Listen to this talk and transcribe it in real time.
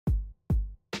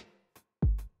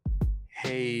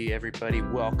Hey everybody,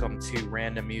 welcome to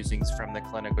Random Musings from the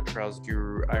Clinical Trials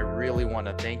Guru. I really want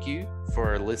to thank you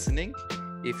for listening.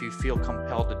 If you feel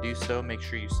compelled to do so, make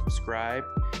sure you subscribe,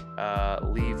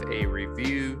 leave a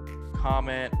review,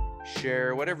 comment,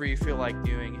 share, whatever you feel like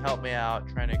doing. Help me out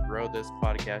trying to grow this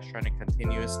podcast, trying to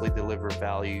continuously deliver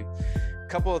value. A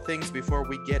couple of things before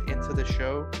we get into the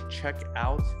show. Check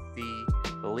out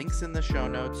the links in the show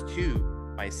notes to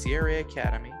my CRA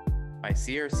Academy, my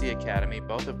CRC Academy,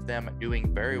 both of them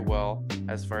doing very well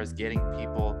as far as getting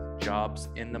people jobs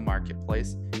in the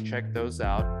marketplace. Check those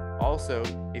out. Also,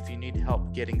 if you need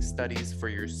help getting studies for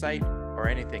your site or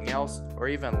anything else, or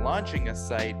even launching a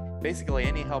site, basically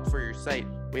any help for your site,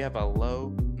 we have a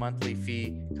low monthly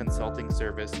fee consulting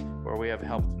service where we have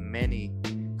helped many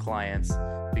clients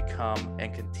become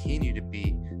and continue to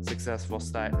be successful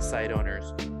site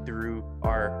owners through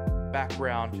our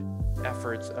background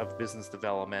efforts of business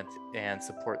development and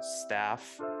support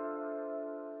staff.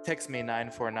 Text me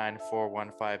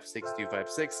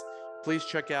 949-415-6256. Please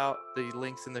check out the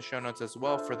links in the show notes as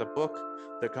well for the book,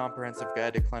 The Comprehensive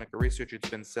Guide to Clinical Research. It's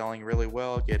been selling really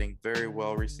well, getting very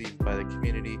well received by the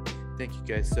community. Thank you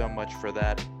guys so much for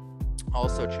that.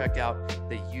 Also, check out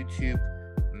the YouTube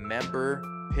member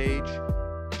page.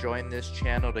 Join this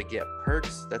channel to get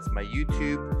perks. That's my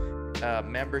YouTube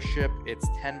membership. It's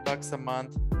 $10 a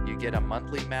month. You get a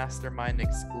monthly mastermind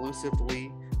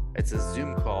exclusively. It's a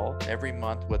Zoom call every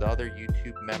month with other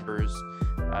YouTube members.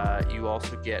 You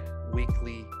also get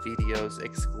weekly videos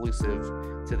exclusive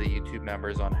to the YouTube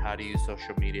members on how to use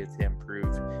social media to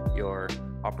improve your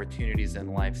opportunities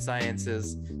in life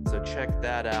sciences. So check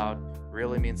that out.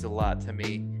 Really means a lot to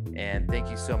me. And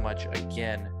thank you so much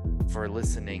again for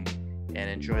listening, and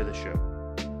enjoy the show.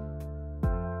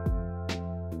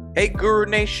 Hey Guru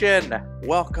Nation,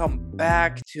 welcome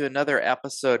back to another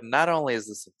episode. Not only is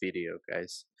this a video,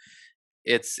 guys,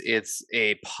 it's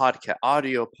a podcast,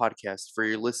 audio podcast for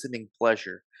your listening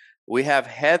pleasure. We have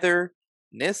Heather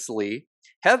Nisley.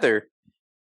 Heather,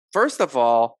 first of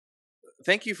all,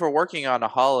 thank you for working on a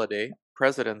holiday,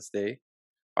 President's Day.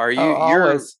 Are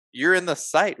you you're in the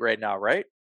site right now, right?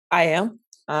 I am.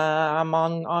 I'm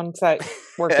on site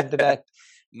working today.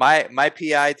 My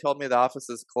PI told me the office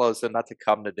is closed, so not to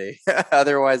come today.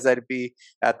 Otherwise, I'd be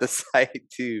at the site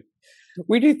too.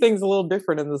 We do things a little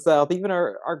different in the South. Even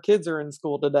our kids are in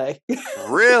school today.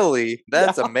 Really?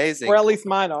 That's amazing. Or at least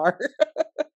mine are.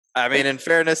 I mean, in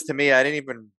fairness to me, I didn't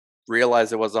even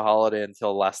realize it was a holiday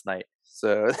until last night.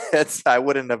 So I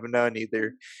wouldn't have known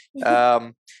either.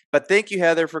 But thank you,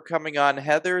 Heather, for coming on.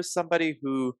 Heather is somebody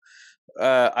who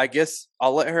I guess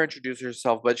I'll let her introduce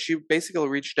herself, but she basically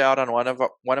reached out on one of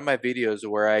my videos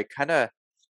where I kind of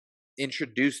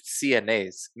introduced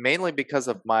CNAs, mainly because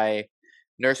of my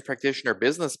nurse practitioner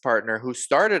business partner who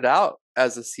started out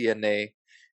as a CNA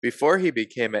before he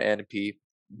became an NP.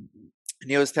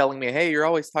 And he was telling me, hey, you're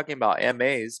always talking about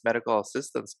MAs, medical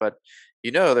assistants, but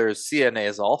there's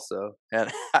CNAs also.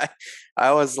 And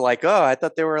I was like, oh, I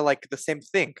thought they were like the same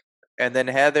thing. And then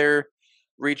Heather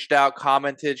reached out,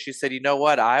 commented. She said, you know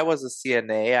what? I was a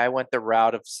CNA. I went the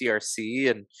route of CRC,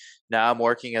 and now I'm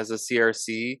working as a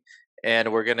CRC.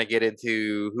 And we're going to get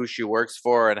into who she works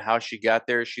for and how she got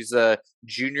there. She's a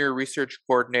junior research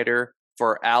coordinator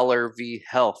for Allervie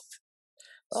Health.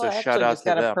 So shout out to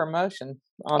them. I got a promotion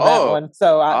on that one.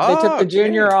 So they took the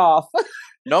junior off.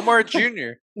 No more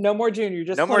junior. No more junior.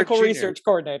 Just clinical research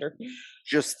coordinator.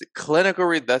 Just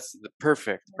clinical. That's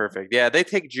perfect. Yeah, they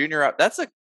take junior out. That's a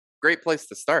great place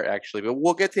to start, actually, but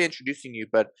we'll get to introducing you.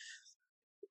 But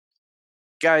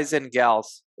guys and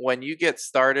gals, when you get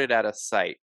started at a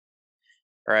site,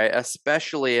 right,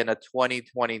 especially in a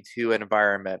 2022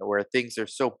 environment where things are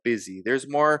so busy, there's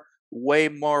way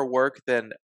more work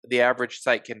than the average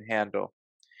site can handle.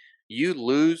 You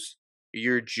lose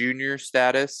your junior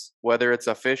status, whether it's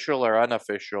official or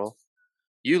unofficial.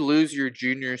 You lose your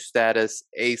junior status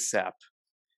ASAP,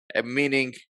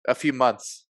 meaning a few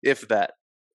months, if that.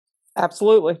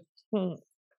 Absolutely.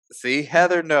 See,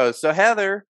 Heather knows. So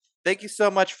Heather, thank you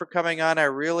so much for coming on. I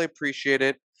really appreciate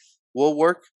it. We'll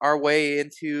work our way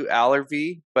into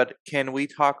Allervie, but can we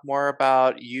talk more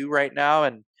about you right now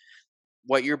and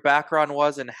what your background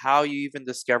was and how you even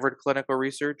discovered clinical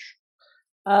research?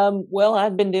 Well,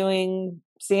 I've been doing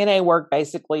CNA work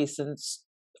basically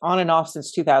on and off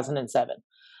since 2007.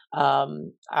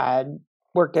 I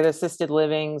worked at assisted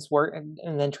livings,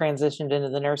 and then transitioned into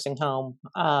the nursing home.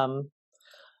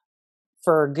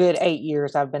 For a good 8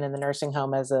 years, I've been in the nursing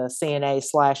home as a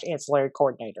CNA/ancillary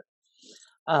coordinator.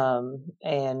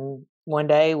 And one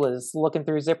day was looking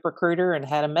through ZipRecruiter and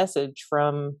had a message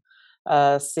from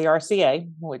CRCA,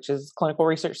 which is Clinical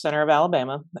Research Center of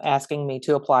Alabama, asking me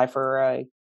to apply for a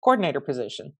coordinator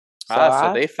position. So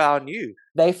So they found you.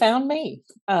 they found me.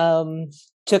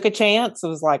 Took a chance. It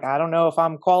was like, I don't know if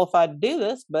I'm qualified to do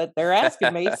this, but they're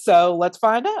asking me, so let's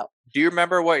find out. Do you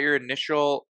remember what your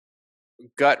initial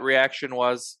gut reaction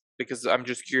was? Because I'm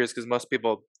just curious, because most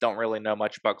people don't really know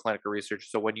much about clinical research.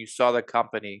 So when you saw the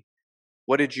company,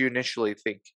 what did you initially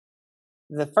think?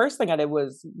 The first thing I did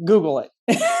was Google it.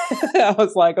 I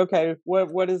was like, okay,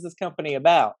 what is this company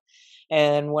about?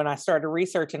 And when I started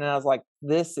researching it, I was like,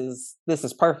 this is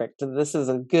perfect. This is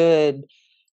a good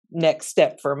next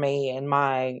step for me in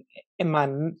my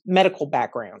medical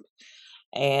background.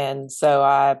 And so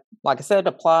I, like I said,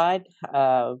 applied.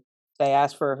 They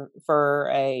asked for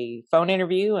a phone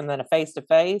interview and then a face to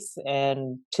face.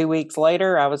 And 2 weeks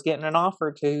later, I was getting an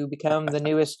offer to become the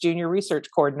newest junior research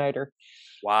coordinator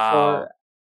Wow. for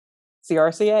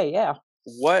CRCA. Yeah.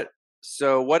 What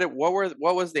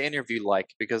was the interview like?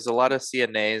 Because a lot of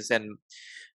CNAs, and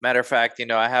matter of fact,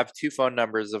 I have 2 phone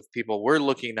numbers of people we're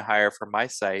looking to hire for my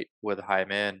site with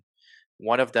Hyman.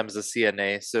 One of them is a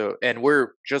CNA. So, and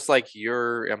we're just like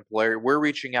your employer, we're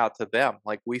reaching out to them.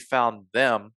 Like we found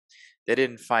them. They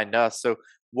didn't find us. So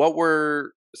what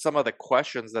were some of the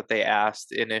questions that they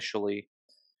asked initially?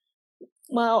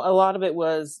 Well, a lot of it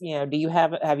was, do you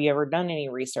have you ever done any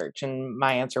research? And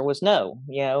my answer was no.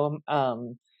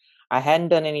 I hadn't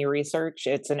done any research.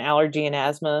 It's an allergy and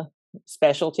asthma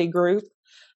specialty group.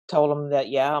 Told them that,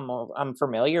 yeah, I'm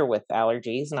familiar with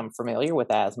allergies and I'm familiar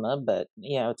with asthma, but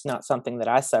it's not something that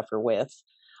I suffer with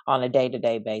on a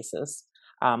day-to-day basis.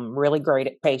 I'm really great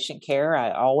at patient care.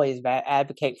 I always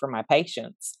advocate for my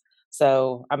patients.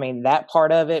 So, I mean, that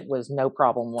part of it was no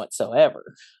problem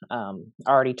whatsoever.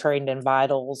 Already trained in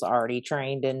vitals, already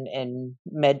trained in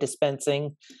med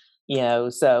dispensing,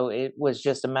 so it was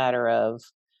just a matter of,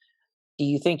 do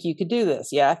you think you could do this?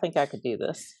 Yeah, I think I could do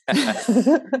this.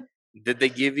 Did they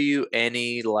give you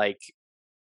any like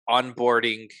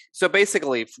onboarding? So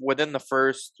basically, within the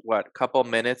first couple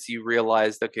minutes, you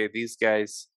realized, okay, these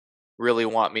guys really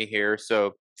want me here.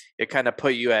 So it kind of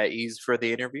put you at ease for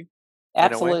the interview.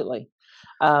 Absolutely.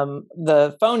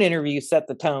 The phone interview set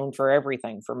the tone for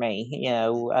everything for me.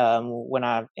 When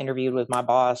I interviewed with my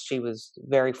boss, she was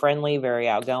very friendly, very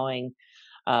outgoing.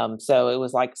 So it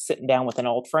was like sitting down with an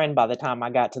old friend by the time I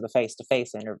got to the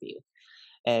face-to-face interview.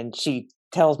 And she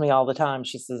tells me all the time,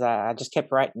 she says, I just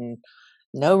kept writing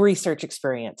no research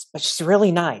experience, but she's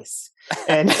really nice.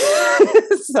 And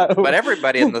but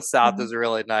everybody in the South is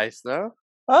really nice, though.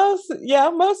 Oh, yeah,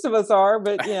 most of us are,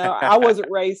 but I wasn't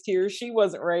raised here. She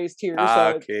wasn't raised here,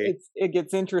 so okay. it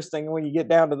gets interesting when you get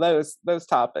down to those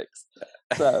topics.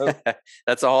 So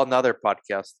that's a whole nother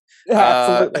podcast.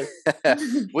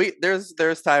 Absolutely.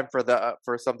 There's time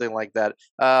for something like that.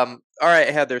 All right,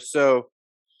 Heather. So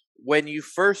when you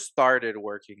first started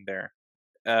working there,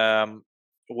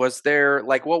 was there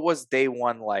what was day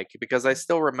one like? Because I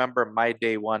still remember my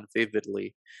day one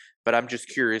vividly, but I'm just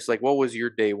curious, what was your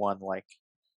day one like?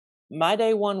 My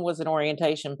day one was an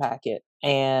orientation packet,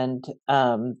 and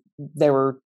they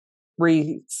were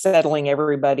resettling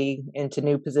everybody into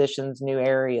new positions, new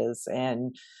areas,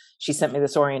 and she sent me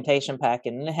this orientation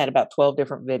packet, and it had about 12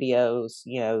 different videos,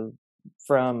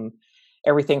 from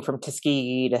everything from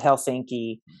Tuskegee to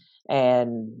Helsinki,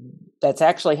 and that's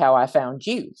actually how I found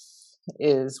you.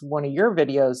 Is one of your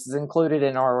videos is included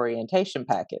in our orientation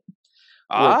packet.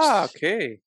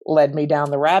 Okay. Led me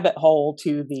down the rabbit hole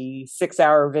to the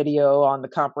 6-hour video on the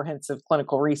comprehensive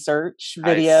clinical research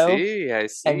video. I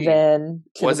see. And then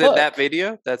was it that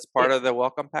video that's part of the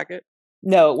welcome packet?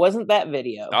 No, it wasn't that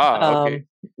video. Oh, okay.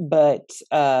 But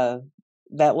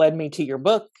that led me to your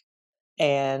book,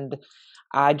 and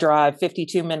I drive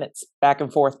 52 minutes back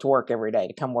and forth to work every day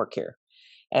to come work here.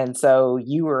 And so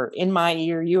you were in my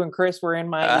ear. You and Chris were in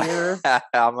my ear.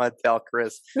 I'm going to tell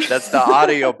Chris. That's the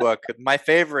audiobook. My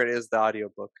favorite is the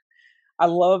audiobook. I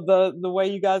love the way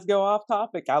you guys go off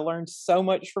topic. I learned so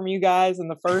much from you guys in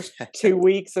the first 2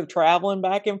 weeks of traveling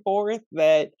back and forth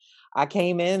that I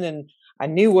came in and I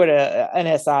knew what an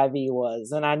SIV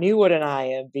was, and I knew what an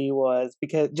IMV was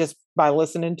because just by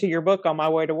listening to your book on my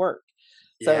way to work.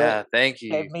 So yeah, thank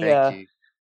you. Thank you.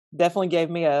 Definitely gave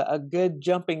me a good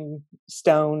jumping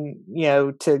stone,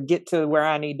 to get to where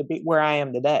I need to be, where I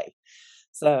am today.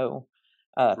 So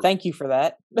thank you for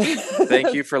that.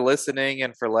 Thank you for listening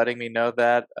and for letting me know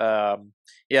that.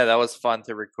 Yeah, that was fun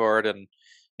to record. And,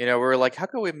 we were like, how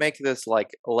can we make this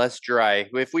less dry?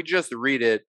 If we just read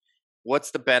it,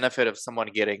 what's the benefit of someone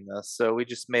getting this? So we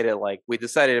just made it we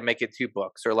decided to make it 2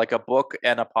 books, or a book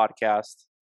and a podcast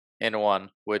in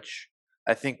one, which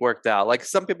I think worked out. Like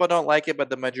some people don't like it, but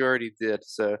the majority did.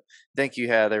 So thank you,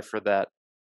 Heather, for that.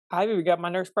 I've even got my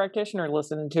nurse practitioner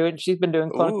listening to it, and she's been doing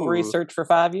clinical Ooh. research for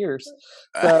 5 years.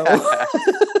 So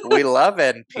We love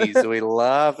NPs. We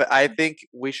love. I think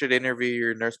we should interview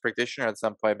your nurse practitioner at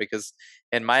some point because,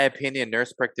 in my opinion,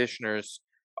 nurse practitioners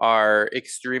are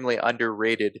extremely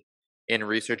underrated in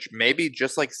research. Maybe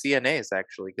just like CNAs,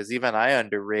 actually, because even I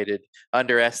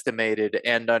underestimated,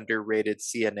 and underrated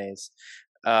CNAs.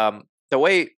 The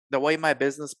way my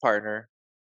business partner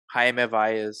Jaime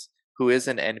Valles, who is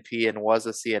an NP and was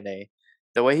a CNA,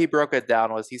 the way he broke it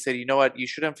down was he said, you know what, you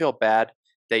shouldn't feel bad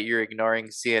that you're ignoring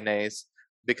CNAs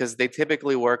because they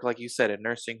typically work, like you said, in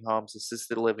nursing homes,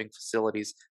 assisted living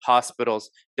facilities, hospitals.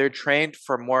 They're trained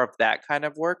for more of that kind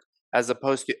of work as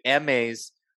opposed to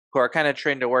MAs who are kind of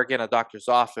trained to work in a doctor's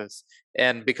office.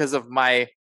 And because of my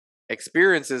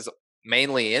experiences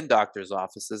mainly in doctor's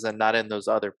offices and not in those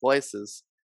other places,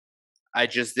 I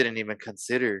just didn't even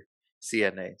consider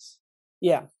CNAs.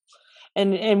 yeah,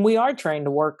 and we are trained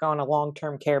to work on a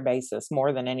long-term care basis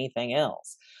more than anything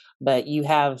else. But you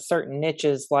have certain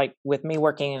niches, like with me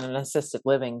working in an assisted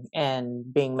living and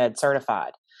being med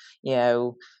certified. You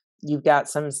know, you've got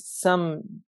some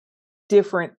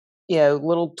different,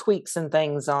 little tweaks and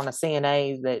things on a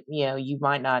CNA that, you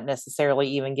might not necessarily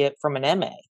even get from an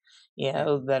MA,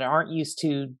 Mhm. that aren't used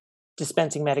to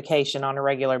dispensing medication on a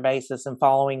regular basis and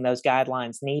following those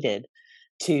guidelines needed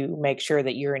to make sure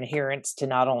that you're adherence to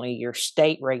not only your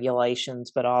state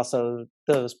regulations, but also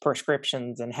those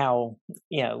prescriptions and how,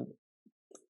 you know,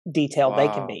 detailed they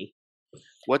can Wow. be.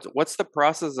 What's the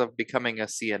process of becoming a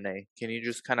CNA? Can you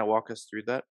just kind of walk us through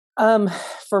that? Um,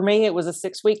 for me, it was a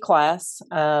 6 week class.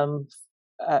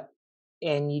 Uh,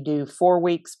 and you do 4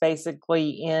 weeks basically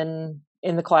in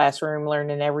the classroom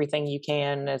learning everything you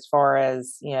can as far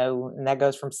as, and that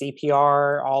goes from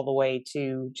CPR all the way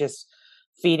to just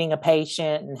feeding a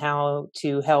patient and how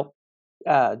to help.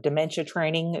 Dementia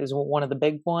training is one of the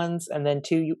big ones, and then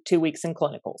 2 weeks in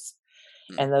clinicals.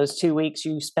 Mm. And those 2 weeks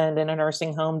you spend in a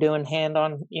nursing home doing hand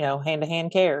to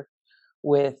hand care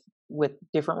with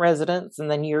different residents, and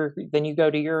then you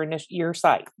go to your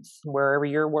site wherever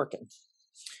you're working.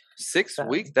 Six So,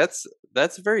 weeks.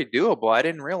 That's very doable. I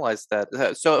didn't realize that.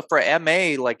 So for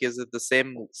MA, like, is it the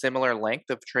similar length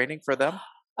of training for them?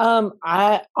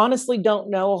 I honestly don't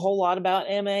know a whole lot about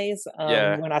MAs.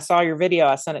 Yeah. When I saw your video,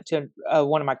 I sent it to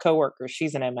one of my coworkers.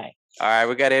 She's an MA. All right,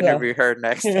 we got to Yeah. interview her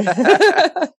next.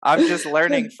 I'm just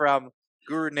learning from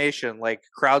Guru Nation, like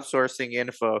crowdsourcing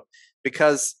info,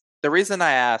 because the reason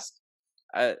I asked,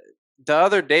 uh, the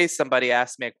other day somebody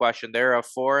asked me a question. They're a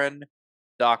foreign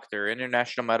doctor,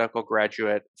 international medical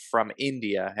graduate from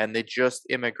India, and they just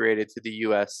immigrated to the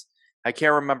US. I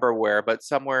can't remember where, but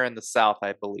somewhere in the South,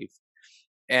 I believe.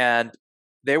 And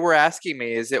they were asking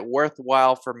me, is it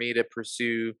worthwhile for me to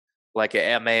pursue like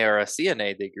a MA or a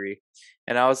CNA degree?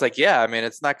 And I was like, yeah, I mean,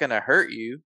 it's not going to hurt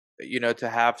you, to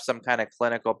have some kind of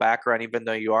clinical background, even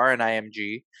though you are an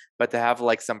IMG, but to have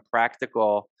like some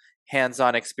practical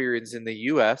hands-on experience in the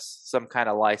US, some kind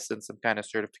of license, some kind of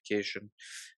certification,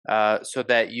 so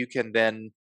that you can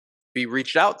then be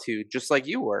reached out to just like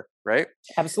you were, right?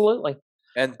 Absolutely.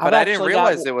 And I've but I didn't actually got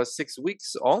realize it was 6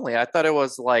 weeks only. I thought it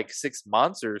was like 6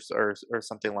 months or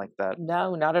something like that.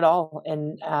 No, not at all.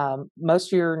 And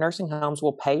most of your nursing homes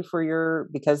will pay for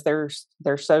because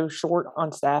they're so short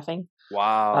on staffing.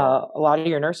 Wow. A lot of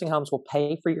your nursing homes will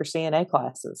pay for your CNA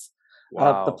classes. The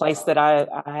Wow. place that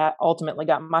I ultimately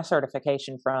got my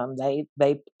certification from, they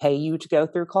pay you to go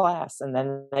through class, and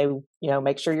then they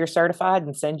make sure you're certified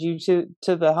and send you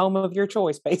to the home of your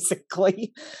choice,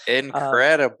 basically. Um,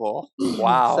 Incredible.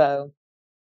 Wow. so,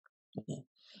 yeah.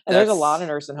 And there's a lot of That's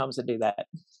nursing homes that do that.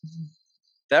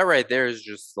 that right there is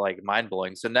just like mind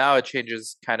blowing. So now it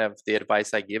changes kind of the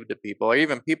advice I give to people, or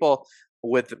even people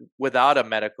without a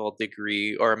medical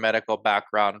degree or a medical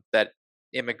background that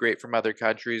immigrate from other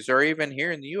countries, or even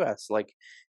here in the US. Like,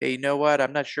 hey, you know what?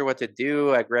 I'm not sure what to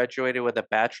do. I graduated with a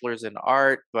bachelor's in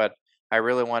art, but I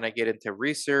really want to get into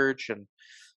research. And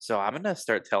so I'm gonna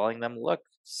start telling them, look,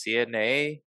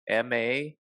 CNA,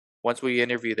 MA, once we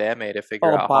interview the MA to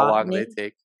figure out how long they Phlebotomy,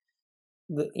 take.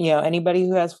 anybody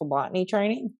who has phlebotomy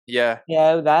training, Yeah,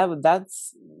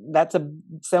 that's a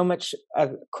so much a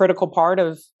critical part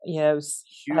of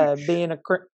huge. being a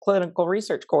clinical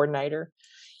research coordinator.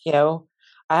 You know,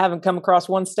 I haven't come across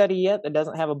one study yet that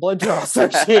doesn't have a blood draw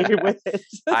associated with it.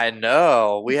 I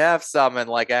know. We have some, and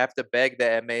like I have to beg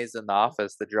the MAs in the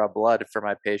office to draw blood for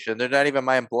my patient. They're not even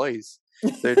my employees.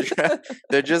 They're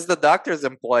they're just the doctor's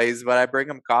employees, but I bring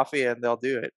them coffee and they'll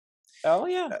do it. Oh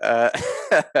yeah.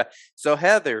 Uh, so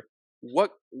Heather,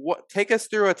 what take us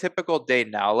through a typical day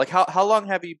now? Like how long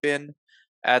have you been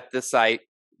at the site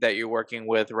that you're working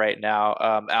with right now,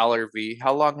 Allervie?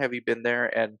 How long have you been there,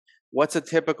 and what's a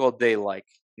typical day like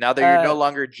now that you're no Uh,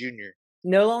 longer junior?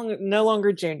 no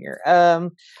longer junior.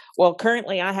 Well,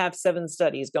 currently I have 7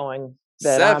 studies going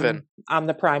that Seven. I'm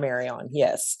the primary on.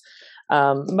 Yes.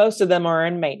 Most of them are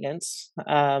in maintenance.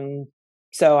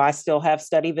 So I still have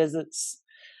study visits.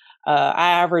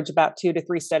 I average about 2 to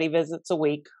 3 study visits a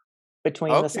week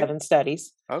between the Okay. 7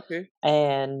 studies. Okay.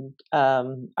 And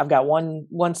I've got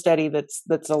one study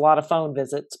that's a lot of phone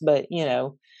visits, but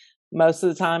most of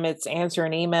the time it's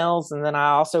answering emails. And then I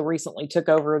also recently took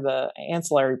over the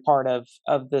ancillary part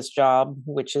of this job,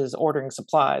 which is ordering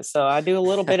supplies. So I do a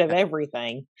little bit of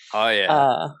everything. Oh yeah.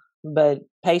 uh, but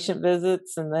patient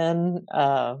visits, and then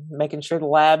making sure the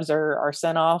labs are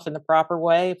sent off in the proper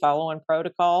way, following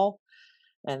protocol,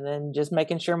 and then just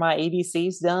making sure my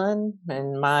EDC's done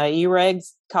and my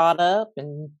E-regs caught up.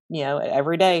 And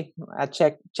every day I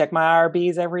check my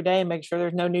IRBs every day, make sure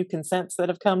there's no new consents that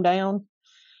have come down.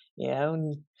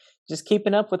 And just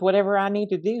keeping up with whatever I need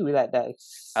to do that day.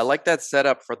 I like that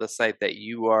setup for the site that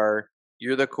you're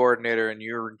the coordinator and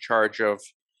you're in charge of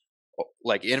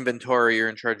like inventory, you're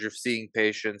in charge of seeing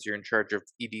patients, you're in charge of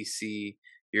EDC,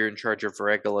 you're in charge of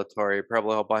regulatory,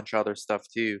 probably a whole bunch of other stuff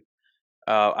too.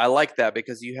 I like that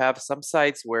because you have some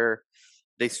sites where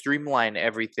they streamline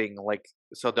everything, like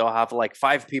so they'll have like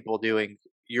 5 people doing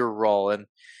your role, and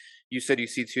you said you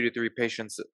see 2 to 3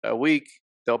 patients a week.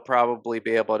 They'll probably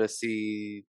be able to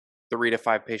see 3 to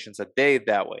 5 patients a day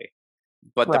that way.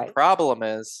 But the Right. problem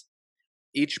is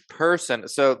each person.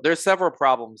 So there's several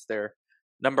problems there.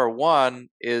 Number one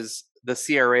is the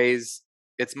CRAs.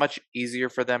 It's much easier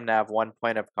for them to have one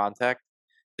point of contact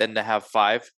than to have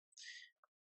 5.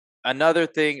 Another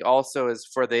thing also is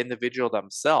for the individual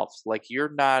themselves. Like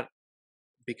you're not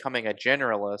becoming a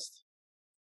generalist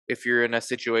if you're in a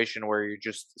situation where you're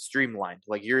just streamlined.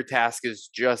 Like your task is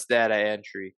just data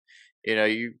entry.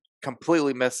 You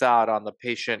completely miss out on the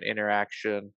patient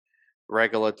interaction,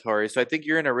 regulatory. So I think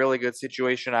you're in a really good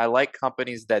situation. I like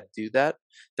companies that do that,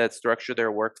 that structure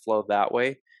their workflow that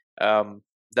way.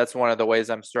 That's one of the ways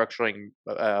I'm structuring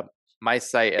my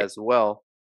site as well,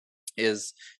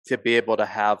 is to be able to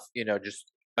have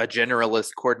just a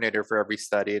generalist coordinator for every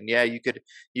study. And yeah, you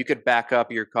could back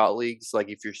up your colleagues, like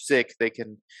if you're sick they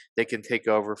can take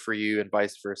over for you and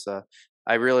vice versa.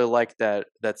 I really like that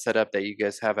setup that you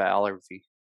guys have at Allervie.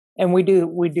 And we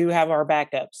do have our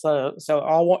backup. So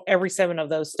every 7 of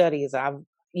those studies I've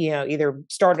either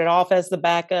started off as the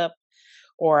backup,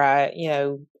 or I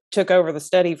took over the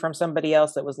study from somebody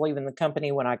else that was leaving the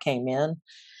company when I came in.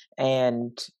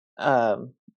 And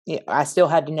I still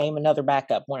had to name another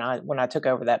backup when I took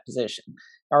over that position,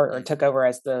 or Mm. took over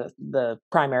as the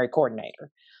primary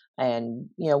coordinator. And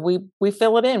we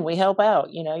fill it in, we help out.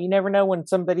 You never know when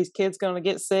somebody's kid's going to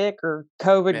get sick or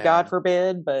COVID, God Yeah.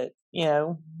 forbid, but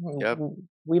Yep.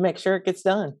 we make sure it gets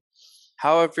done.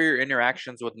 How have your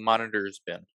interactions with monitors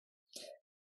been?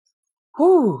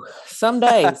 Whew, some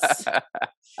days.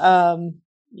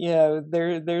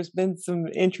 There's been some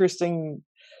interesting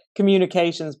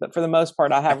communications, but for the most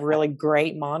part, I have really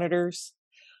great monitors.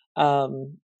 As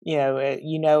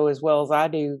well as I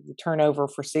do, the turnover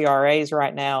for CRAs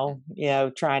right now,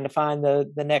 trying to find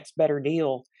the next better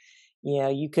deal.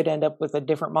 You could end up with a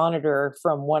different monitor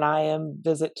from one IM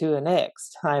visit to a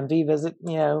next IMV visit,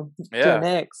 to a Yeah.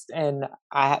 next. And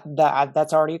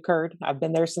that's already occurred. I've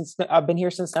been here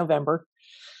since November.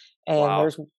 And Wow.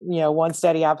 there's, one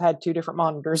study I've had 2 different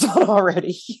monitors on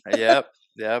already. Yep.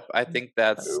 Yep. I think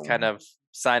that's kind Um, of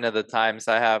sign of the times.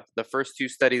 I have the first 2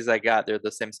 studies I got, they're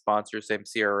the same sponsor, same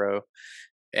CRO,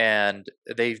 and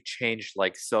they've changed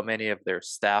like so many of their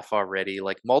staff already,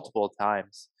 like multiple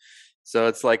times. So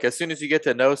it's like as soon as you get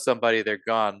to know somebody, they're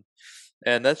gone.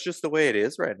 And that's just the way it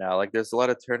is right now. Like there's a lot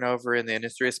of turnover in the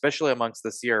industry, especially amongst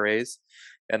the CRAs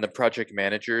and the project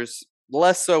managers.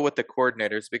 Less so with the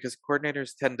coordinators because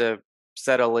coordinators tend to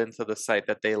settle into the site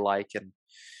that they like, and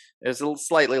there's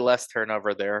slightly less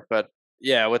turnover there. But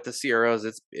yeah, with the CROs,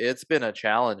 it's been a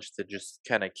challenge to just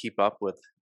kind of keep up with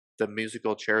the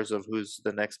musical chairs of who's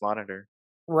the next monitor.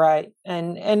 right.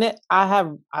 Like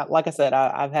I said,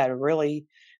 I've had really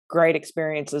great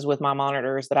experiences with my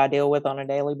monitors that I deal with on a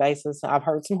daily basis. I've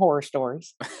heard some horror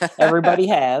stories. Everybody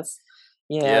has,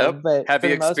 Yep. but Have for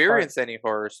you the most part, experienced any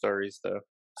horror stories though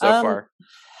so um, far?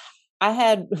 I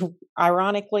had,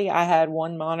 ironically, I had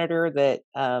one monitor that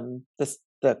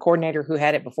the coordinator who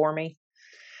had it before me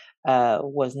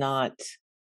was not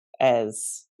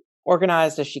as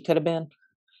organized as she could have been.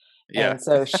 Yeah. And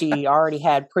so she already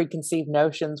had preconceived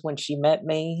notions when she met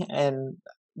me. And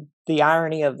the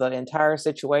irony of the entire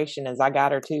situation is I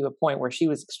got her to a point where she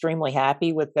was extremely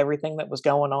happy with everything that was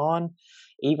going on.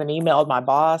 Even emailed my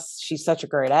boss, she's such a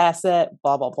great asset,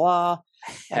 blah, blah, blah.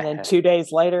 And then 2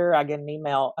 days later, I get an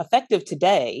email, effective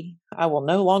today, I will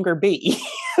no longer be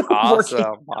working.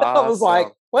 Awesome. I was like,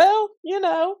 Awesome. well,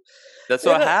 That's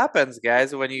what it, happens,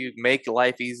 guys, when you make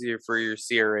life easier for your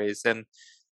CRAs. And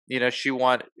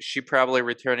she probably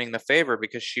returning the favor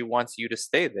because she wants you to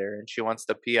stay there and she wants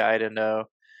the PI to know.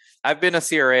 I've been a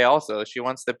CRA also. She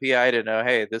wants the PI to know,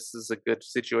 hey, this is a good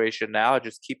situation now.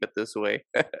 Just keep it this way.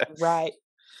 right.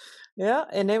 Yeah,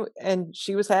 and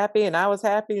she was happy and I was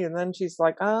happy, and then she's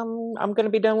like, I'm gonna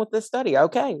be done with this study.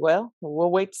 Okay, well,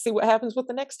 we'll wait to see what happens with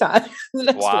the next time, the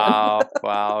next one. Wow,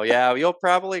 wow, yeah, you'll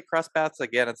probably cross paths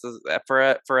again.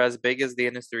 For as big as the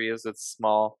industry is, it's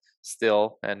small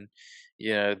still, and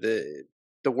the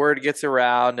word gets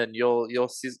around, and you'll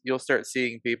start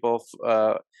seeing people,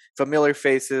 familiar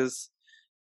faces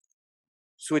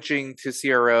switching to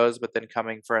CROs, but then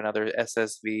coming for another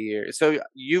SSV. So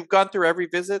you've gone through every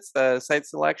visits, the site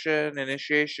selection,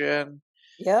 initiation,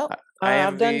 Yep.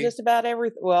 I've done IMV. just about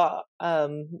everything. Well,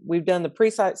 we've done the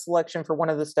pre-site selection for one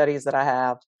of the studies that I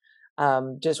have.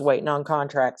 Just waiting on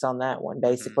contracts on that one, Mhm.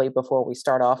 basically, before we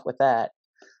start off with that.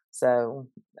 So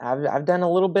I've done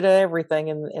a little bit of everything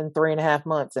in 3.5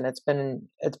 months, and it's been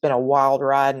a wild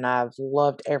ride, and I've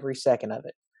loved every second of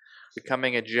it.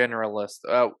 Becoming a generalist.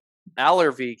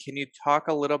 Allervy, can you talk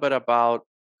a little bit about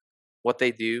what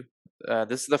they do?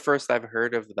 This is the first I've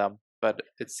heard of them, but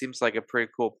it seems like a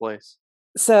pretty cool place.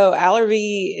 So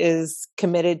Allergy is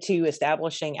committed to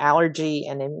establishing allergy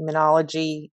and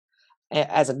immunology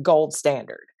as a gold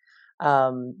standard.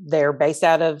 They're based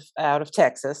out of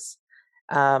Texas,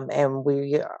 and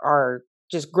we are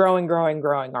just growing, growing,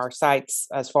 growing our sites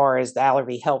as far as the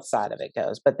allergy health side of it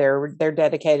goes. But they're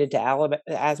dedicated to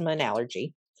asthma and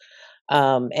allergy,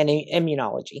 and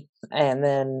immunology, and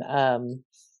then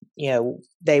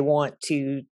they want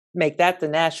to make that the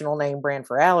national name brand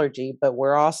for allergy. But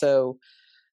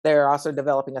they're also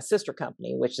developing a sister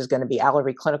company, which is going to be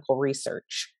Allergy Clinical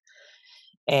Research.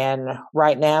 And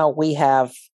right now we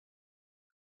have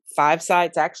 5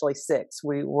 sites, actually 6.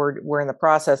 We're in the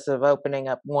process of opening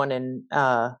up one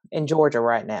in Georgia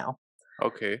right now,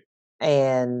 Okay.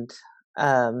 and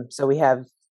so we have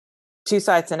 2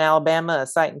 sites in Alabama, a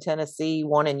site in Tennessee,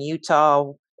 one in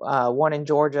Utah, one in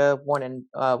Georgia,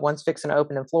 one's fixing to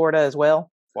open in Florida as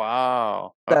well.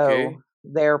 Wow. So Okay.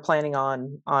 they're planning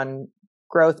on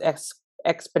growth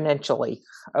exponentially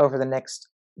over the next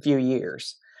few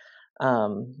years.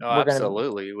 Oh, We're going to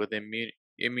absolutely. With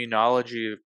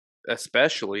immunology,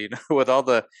 especially with all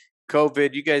the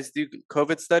COVID, you guys do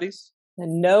COVID studies?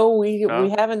 No, we No.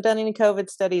 haven't done any COVID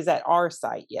studies at our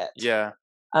site yet. Yeah.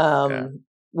 Yeah. Um,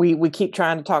 we keep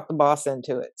trying to talk the boss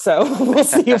into it, so we'll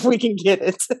see if we can get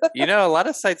it. A lot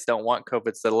of sites don't want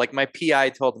COVID study. Like my PI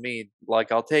told me,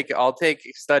 like I'll take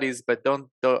studies, but don't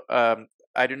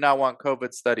I do not want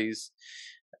COVID studies,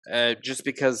 just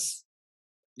because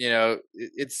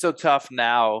it's so tough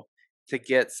now to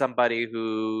get somebody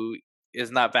who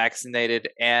is not vaccinated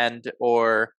and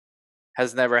or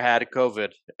has never had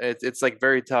COVID. It's like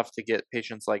very tough to get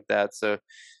patients like that. So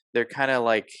they're kind of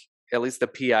like, at least the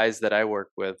PIs that I work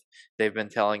with, they've been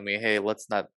telling me, hey, let's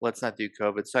not do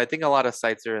COVID. So I think a lot of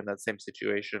sites are in that same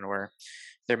situation where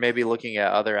they're maybe looking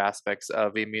at other aspects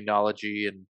of immunology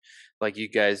and like you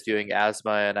guys doing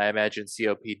asthma and I imagine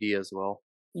COPD as well.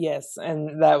 Yes,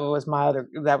 and that was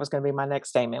going to be my next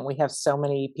statement. We have so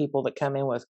many people that come in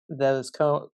with those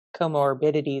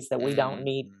comorbidities that we don't Mm.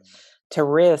 need to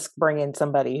risk bringing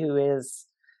somebody who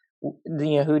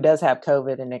does have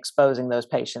COVID and exposing those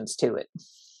patients to it.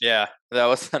 Yeah, that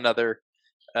was another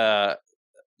uh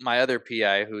my other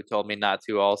PI who told me not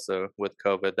to also with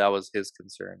COVID. That was his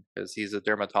concern because he's a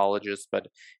dermatologist, but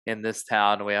in this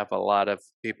town we have a lot of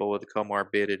people with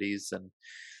comorbidities and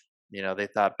they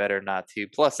thought better not to.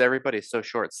 Plus everybody's so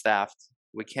short staffed.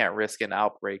 We can't risk an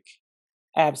outbreak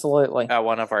Absolutely. at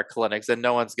one of our clinics and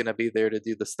no one's going to be there to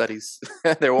do the studies.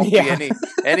 There won't be Yeah.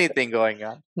 anything going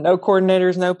on. No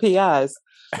coordinators, no PIs.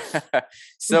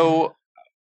 so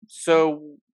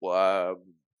so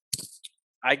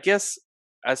I guess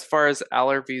as far as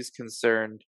Allervy is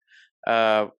concerned,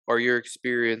 or your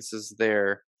experiences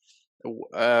there,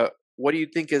 what do you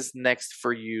think is next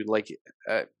for you? Like,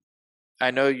 uh,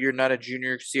 I know you're not a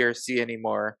junior CRC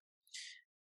anymore.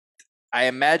 I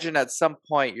imagine at some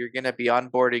point you're going to be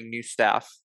onboarding new staff,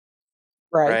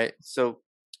 Right. right? So,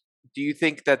 do you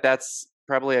think that that's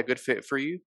probably a good fit for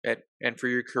you and for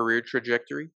your career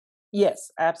trajectory?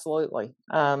 Yes, absolutely.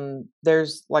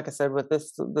 There's, like I said, with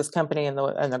this company and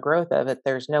the growth of it,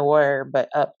 there's nowhere but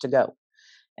up to go.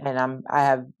 And I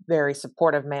have very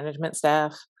supportive management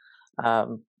staff.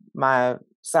 My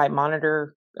site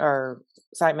monitor or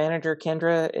site manager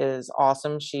Kendra is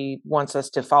awesome. She wants us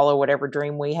to follow whatever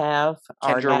dream we have.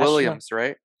 Our Kendra national, Williams,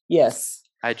 right? yes,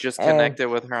 I just and connected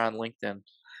with her on LinkedIn.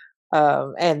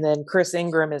 and then Chris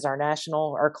Ingram is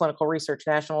our clinical research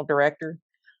national director.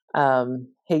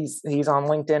 He's on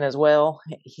LinkedIn as well.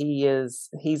 He's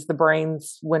the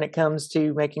brains when it comes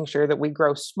to making sure that we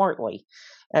grow smartly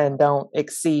and don't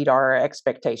exceed our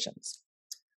expectations.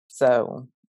 So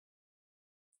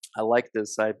I like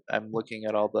this. I'm looking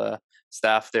at all the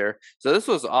staff there. So this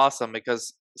was awesome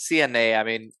because CNA, I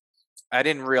mean, I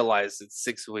didn't realize it's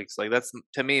 6 weeks. Like that's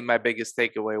to me my biggest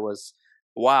takeaway was,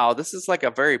 wow, this is like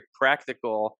a very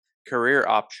practical career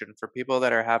option for people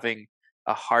that are having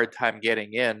a hard time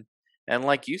getting in. And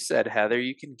like you said, Heather,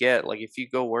 you can get like if you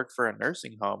go work for a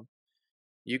nursing home,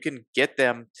 you can get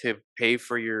them to pay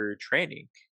for your training.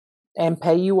 and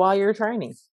pay you while you're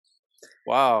training.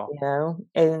 Wow.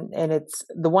 And it's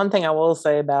the one thing I will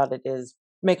say about it is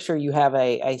make sure you have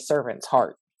a servant's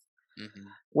heart Hmm.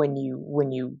 when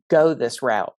you go this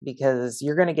route, because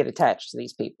you're going to get attached to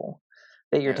these people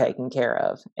that you're Yeah. taking care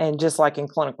of. And just like in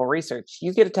clinical research,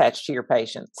 you get attached to your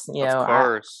patients. Of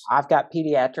course. I've got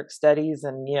pediatric studies,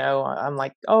 and I'm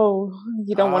like, oh,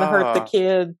 you don't want to hurt the Ah,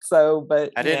 kid. So,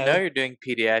 but I didn't know you're doing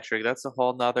pediatric. That's a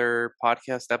whole nother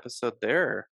podcast episode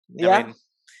there. I yeah,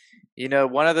 mean,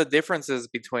 one of the differences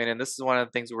between, and this is one of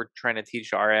the things we're trying to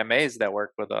teach our MAs that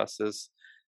work with us is,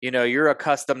 you're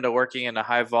accustomed to working in a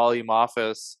high volume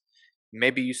office.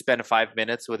 Maybe you spend 5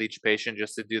 minutes with each patient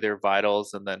just to do their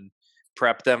vitals and then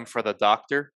prep them for the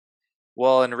doctor.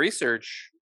 Well, in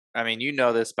research, I mean, you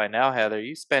know this by now, Heather,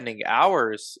 you spending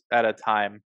hours at a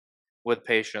time with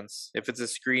patients. If it's a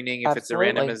screening, if it's a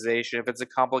absolutely. randomization, if it's a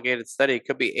complicated study, it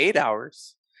could be 8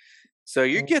 hours. So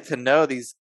you Mm, get to know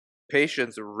these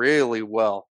patients really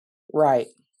well. right.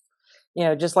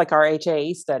 Just like our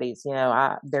HAE studies,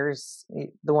 there's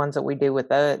the ones that we do with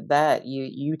that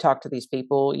you talk to these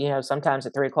people, sometimes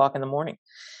at 3 o'clock in the morning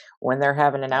when they're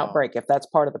having an Wow. outbreak, if that's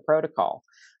part of the protocol.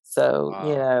 So,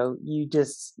 Wow.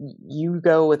 you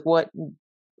go with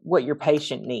what your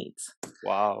patient needs.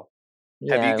 Wow.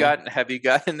 You Have you know, gotten have you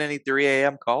gotten any 3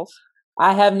 a.m. calls?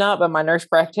 I have not, but my nurse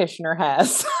practitioner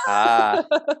has. Ah,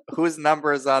 whose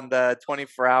number is on the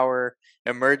 24-hour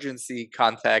emergency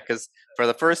contact? Because for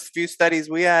the first few studies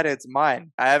we had, it's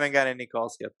mine. I haven't got any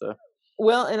calls yet, though.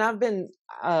 Well, and I've been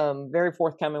very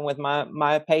forthcoming with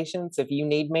my patients. If you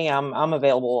need me, I'm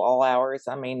available all hours.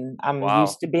 I mean, I'm Wow.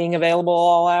 used to being available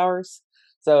all hours.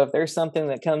 So if there's something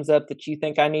that comes up that you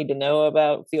think I need to know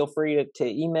about, feel free to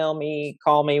email me,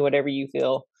 call me, whatever you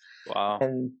feel. Wow.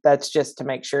 And that's just to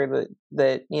make sure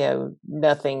that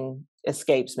nothing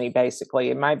escapes me. Basically,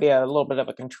 it might be a little bit of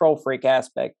a control freak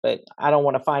aspect, but I don't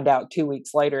want to find out 2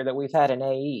 weeks later that we've had an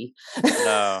AE.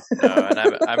 No, no,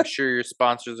 and I'm sure your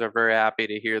sponsors are very happy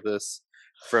to hear this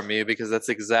from you because that's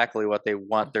exactly what they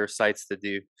want their sites to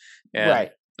do. And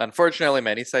Right. unfortunately,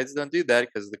 many sites don't do that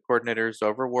because the coordinator is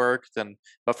overworked. And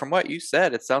but from what you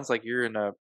said, it sounds like you're in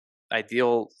a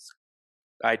ideal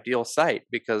ideal site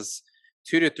because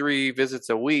 2 to 3 visits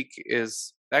a week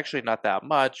is actually not that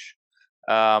much.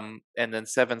 And then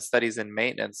 7 studies in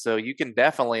maintenance. So you can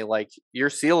definitely like your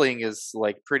ceiling is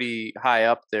like pretty high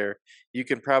up there. You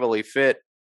can probably fit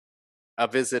a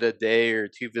visit a day or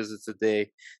 2 visits a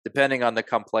day, depending on the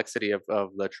complexity of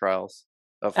the trials,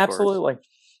 of course. Absolutely.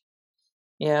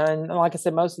 Yeah, and like I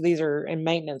said, most of these are in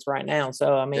maintenance right now.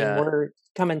 So I mean, Yeah. we're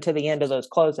coming to the end of those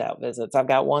closeout visits. I've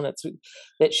got one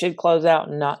that should close out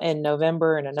in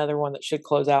November, and another one that should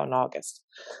close out in August.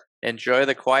 Enjoy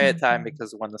the quiet time Mhm.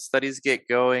 because when the studies get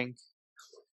going,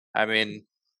 I mean,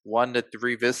 1 to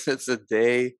 3 visits a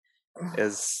day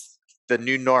is the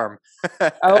new norm.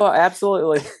 Oh,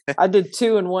 absolutely. I did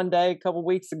two in one day a couple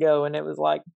weeks ago, and it was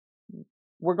like,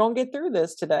 we're gonna get through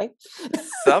this today.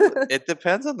 Some it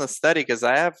depends on the study because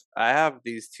I have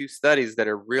these 2 studies that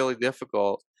are really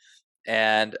difficult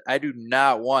and I do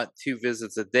not want 2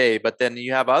 visits a day. But then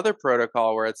you have other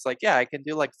protocol where it's like, yeah, I can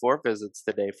do like 4 visits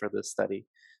today for this study.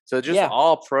 So it's just Yeah,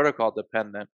 all protocol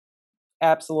dependent.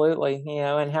 absolutely.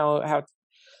 And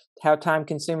how time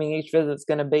consuming each visit's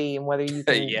going to be, and whether you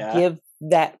can Yeah. give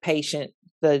that patient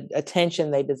the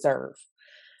attention they deserve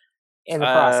in the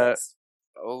Uh, process.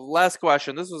 last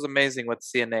question. This was amazing with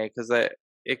CNA because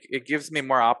it gives me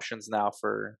more options now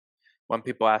for when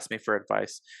people ask me for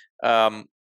advice. Um,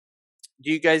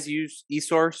 do you guys use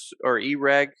eSource or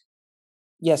eReg?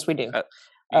 Yes, we do.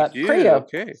 You do? Creo.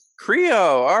 Okay.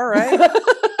 Creo. All right.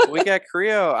 we got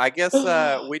Creo. I guess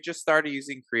we just started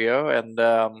using Creo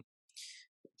and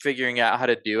figuring out how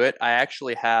to do it. I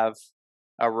actually have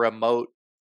a remote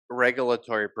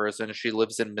regulatory person. She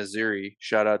lives in Missouri.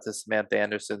 Shout out to Samantha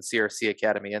Anderson, CRC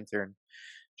Academy intern.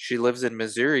 She lives in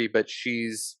Missouri, but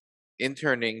she's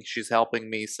interning. She's helping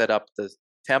me set up the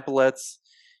templates.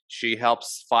 She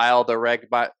helps file the reg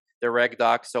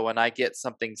doc. So when I get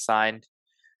something signed,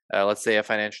 let's say a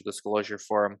financial disclosure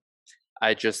form,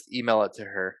 I just email it to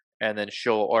her, and then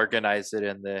she'll organize it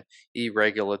in the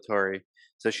e-regulatory.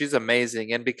 So she's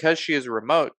amazing. And because she is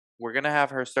remote, we're going to have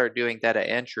her start doing data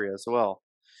entry as well,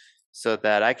 so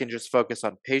that I can just focus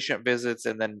on patient visits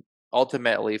and then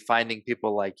ultimately finding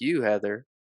people like you, Heather,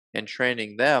 and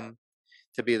training them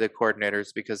to be the coordinators,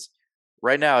 because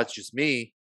right now it's just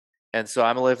me. And so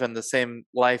I'm living the same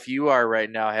life you are right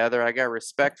now, Heather. I got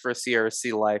respect for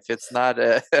CRC life. It's not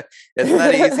a,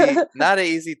 it's not an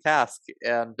easy task.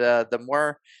 And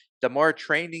the more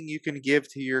training you can give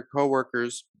to your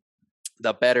coworkers,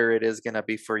 the better it is going to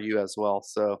be for you as well.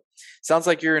 So sounds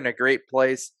like you're in a great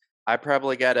place. I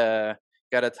probably gotta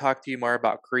talk to you more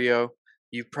about Creo.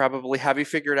 You probably, have you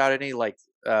figured out any like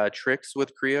tricks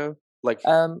with Creo, like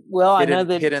Well, I know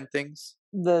that hidden things?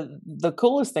 the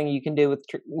coolest thing you can do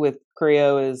with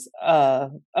Creo is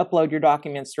upload your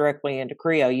documents directly into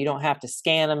Creo. You don't have to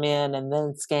scan them in and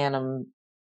then scan them,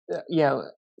 you know,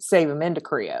 save them into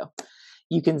Creo.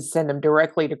 You can send them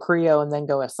directly to Creo and then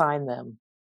go assign them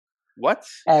What?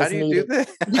 How as do you do needed.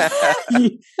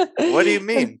 that? What do you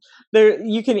mean? There,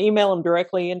 you can email them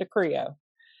directly into Creo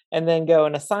and then go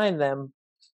and assign them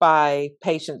by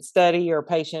patient study or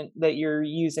patient that you're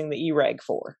using the e-reg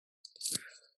for.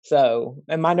 So,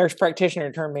 and my nurse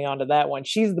practitioner turned me on to that one.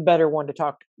 She's the better one to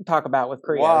talk about with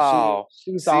Creo. Wow.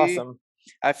 She's See, awesome.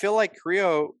 I feel like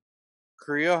Creo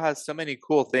has so many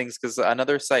cool things, because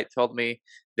another site told me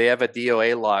they have a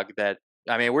DOA log that,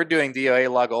 I mean, we're doing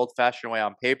DOA log old fashioned way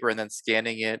on paper and then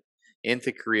scanning it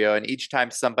into Creo. And each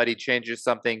time somebody changes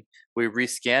something, we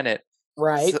rescan it.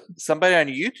 Right. Somebody on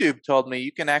YouTube told me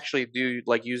you can actually do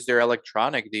like use their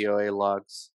electronic DOA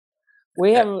logs.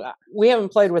 We Uh,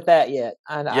 haven't played with that yet.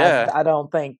 yeah. I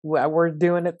don't think we're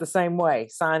doing it the same way,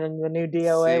 signing the new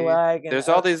DOA See, log and there's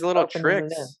all these little opening it in.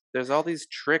 tricks. There's all these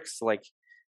tricks, like,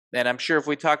 and I'm sure if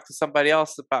we talk to somebody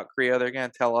else about Creo, they're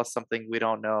gonna tell us something we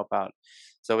don't know about.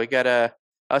 So we gotta,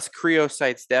 us Creo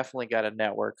sites definitely gotta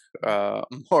network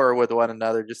more with one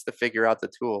another just to figure out the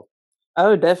tool.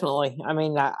 Oh, definitely. I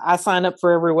mean, I sign up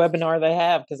for every webinar they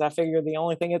have because I figure the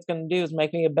only thing it's going to do is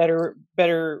make me a better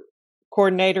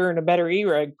coordinator and a better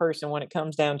e-reg person when it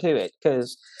comes down to it.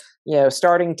 Because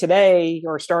starting today,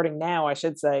 or starting now, I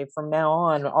should say, from now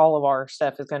on, all of our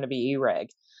stuff is going to be e-reg.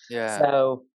 Yeah.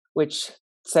 So, which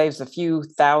saves a few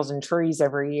thousand trees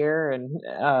every year and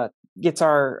gets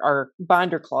our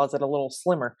binder closet a little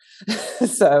slimmer.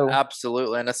 So,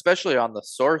 Absolutely, and especially on the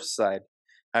source side.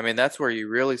 I mean, that's where you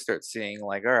really start seeing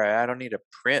like, all right, I don't need to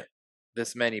print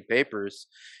this many papers.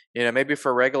 Maybe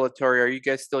for regulatory, are you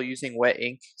guys still using wet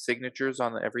ink signatures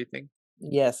on everything?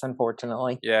 yes,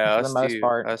 unfortunately, Yeah, for the us most too.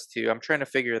 part. Us too. I'm trying to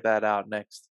figure that out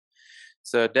next.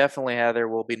 So definitely, Heather,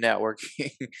 will be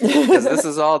networking, because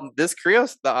this Creo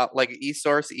stuff, like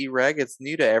eSource, eReg, it's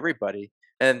new to everybody.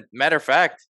 And matter of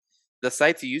fact, the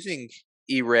sites using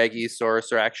eReg,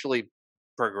 eSource are actually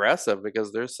progressive,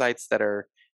 because there's sites that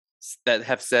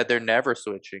have said they're never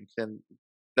switching, and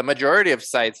the majority of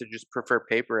sites are just prefer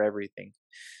paper everything.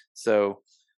 So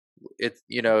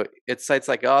it's sites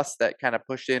like us that kind of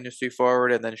push the industry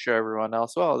forward and then show everyone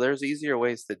else, well, there's easier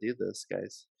ways to do this,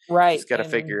 guys. Right, Just got to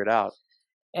figure it out.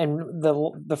 and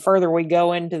the further we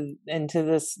go into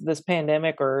this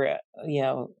pandemic, or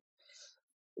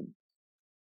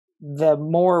the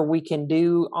more we can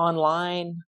do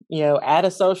online, at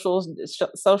a social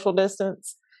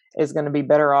distance, is going to be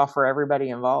better off for everybody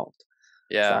involved.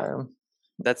 Yeah, So,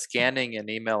 that scanning and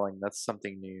emailing, that's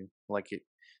something new.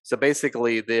 So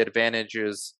basically, the advantage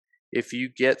is if you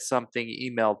get something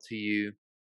emailed to you,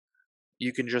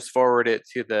 you can just forward it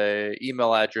to the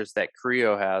email address that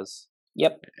Creo has,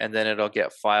 yep. and then it'll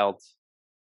get filed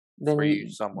Then for you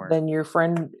somewhere. then your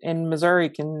friend in Missouri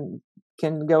can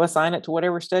go assign it to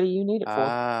whatever study you need it for.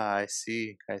 Ah, I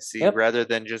see. I see. Yep. Rather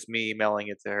than just me emailing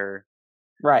it to her.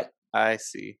 Right. I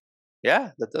see. Yeah,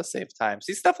 that does save time.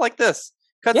 See, stuff like this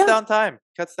cuts Yeah. down time.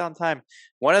 Cuts down time.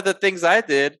 One of the things I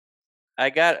did,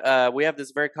 we have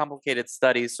this very complicated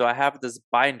study, so I have this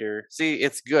binder. See,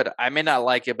 it's good. I may not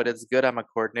like it, but it's good. I'm a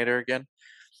coordinator again.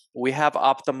 We have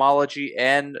ophthalmology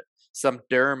and some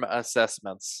derm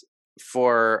assessments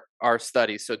for our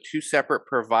study. So two separate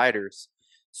providers.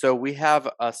 So we have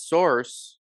a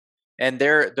source, and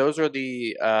those are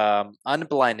the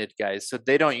unblinded guys, so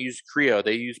they don't use Creo,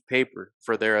 they use paper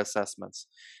for their assessments.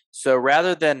 So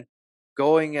rather than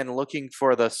going and looking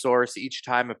for the source each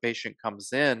time a patient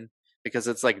comes in, because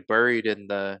it's like buried in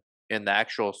the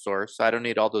actual source, I don't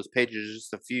need all those pages,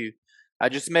 just a few. I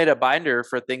just made a binder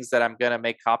for things that I'm gonna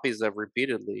make copies of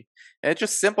repeatedly, and it's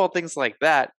just simple things like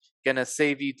that gonna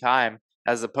save you time,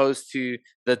 as opposed to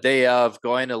the day of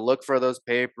going to look for those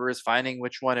papers, finding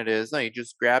which one it is. No, you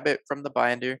just grab it from the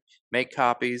binder, make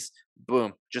copies,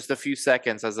 boom, just a few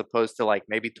seconds, as opposed to like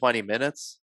maybe 20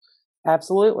 minutes.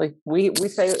 Absolutely. We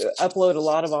say upload a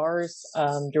lot of ours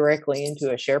directly into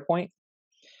a SharePoint,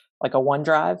 like a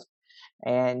OneDrive,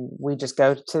 and we just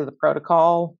go to the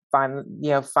protocol, find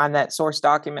that source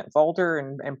document folder,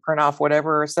 and print off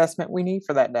whatever assessment we need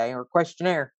for that day or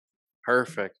questionnaire.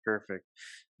 Perfect, perfect.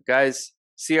 Guys,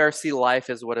 CRC Life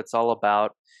is what it's all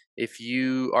about. If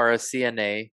you are a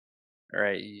CNA, all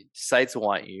right, sites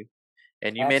want you.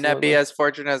 And you may not be Absolutely. as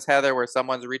fortunate as Heather, where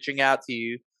someone's reaching out to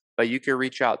you, but you can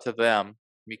reach out to them.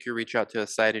 You can reach out to a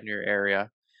site in your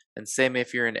area. And same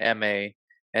if you're an MA.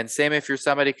 And same if you're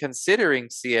somebody considering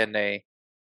CNA.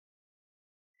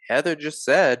 Heather just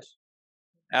said,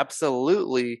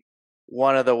 absolutely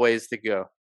one of the ways to go.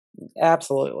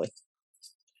 Absolutely.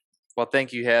 Well,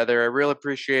 thank you, Heather. I really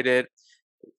appreciate it.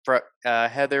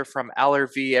 Heather from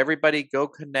LRV. Everybody go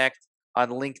connect on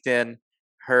LinkedIn.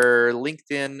 Her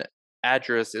LinkedIn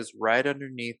address is right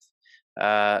underneath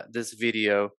this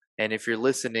video. And if you're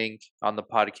listening on the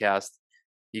podcast,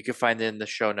 you can find it in the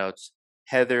show notes.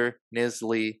 Heather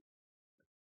Nisley,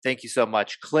 thank you so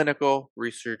much. Clinical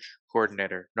Research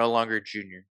Coordinator, no longer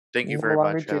junior. Thank you No very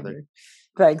longer much, Heather. junior.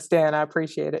 Thanks, Dan. I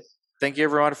appreciate it. Thank you,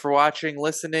 everyone, for watching,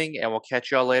 listening, and we'll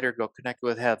catch y'all later. Go connect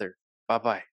with Heather.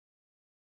 Bye-bye.